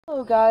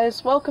Hello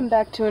guys, welcome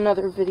back to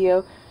another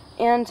video,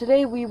 and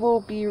today we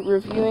will be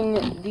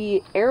reviewing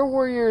the Air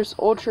Warriors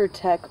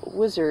Ultra-Tek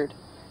Wizard.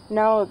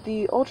 Now,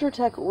 the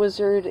Ultra-Tek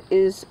Wizard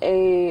is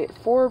a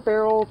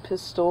 4-barrel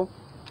pistol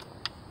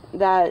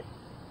that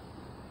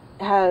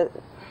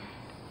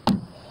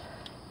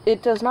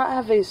it does not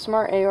have a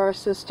smart AR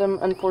system,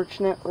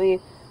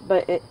 unfortunately,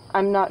 but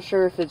I'm not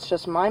sure if it's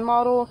just my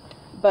model,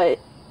 but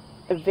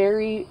a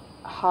very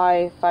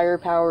high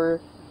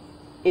firepower.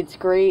 It's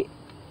great.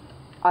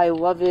 I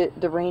love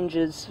it. The range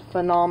is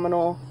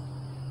phenomenal.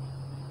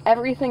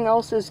 Everything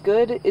else is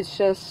good. It's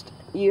just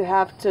you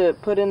have to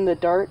put in the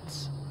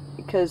darts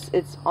because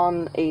it's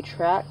on a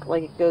track.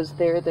 Like, it goes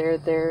there, there,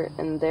 there,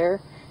 and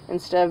there,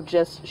 instead of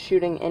just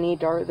shooting any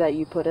dart that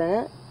you put in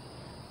it,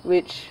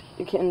 which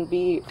can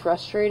be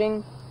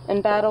frustrating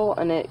in battle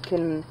and it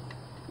can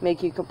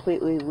make you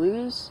completely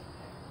lose.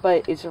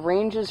 But its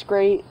range is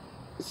great,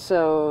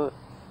 so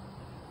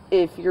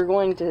if you're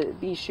going to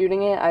be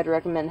shooting it, I'd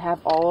recommend have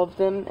all of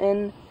them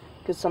in,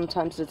 because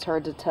sometimes it's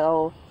hard to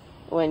tell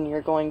when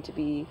you're going to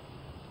be,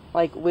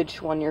 like,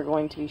 which one you're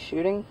going to be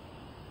shooting.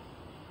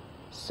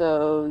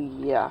 So,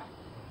 yeah.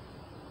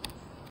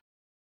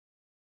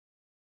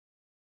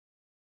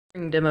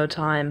 Demo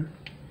time.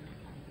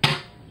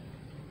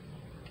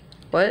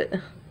 What?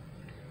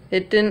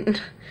 It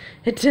didn't.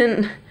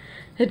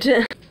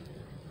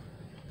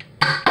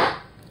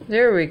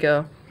 There we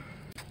go.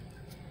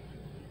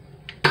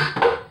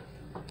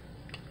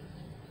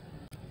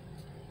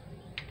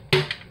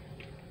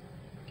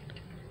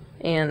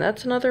 And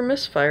that's another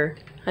misfire.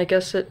 I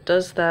guess it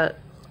does that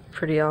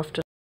pretty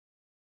often.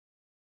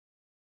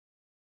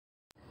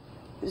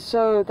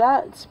 So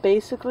that's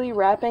basically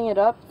wrapping it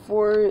up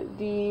for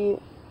the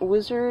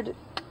Wizard.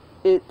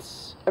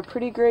 It's a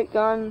pretty great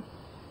gun.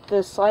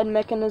 The slide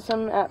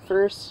mechanism at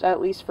first, at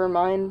least for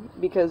mine,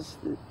 because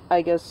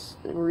I guess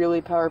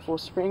really powerful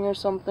spring or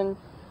something,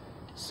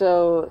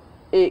 so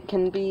it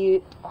can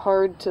be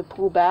hard to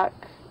pull back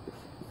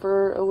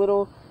for a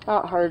little.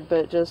 Not hard,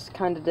 but just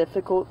kind of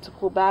difficult to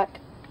pull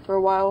back for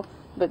a while,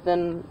 but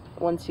then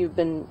once you've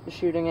been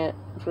shooting it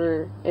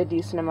for a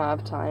decent amount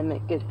of time,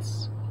 it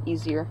gets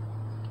easier.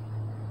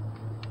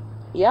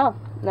 Yeah,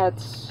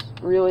 that's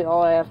really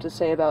all I have to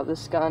say about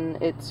this gun.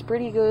 It's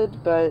pretty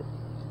good, but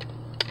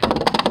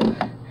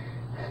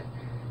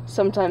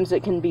sometimes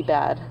it can be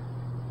bad.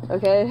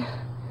 Okay?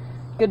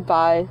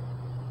 Goodbye.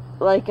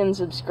 Like and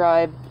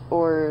subscribe,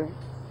 or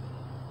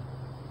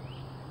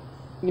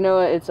you know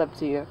what, it's up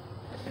to you.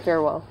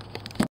 Farewell.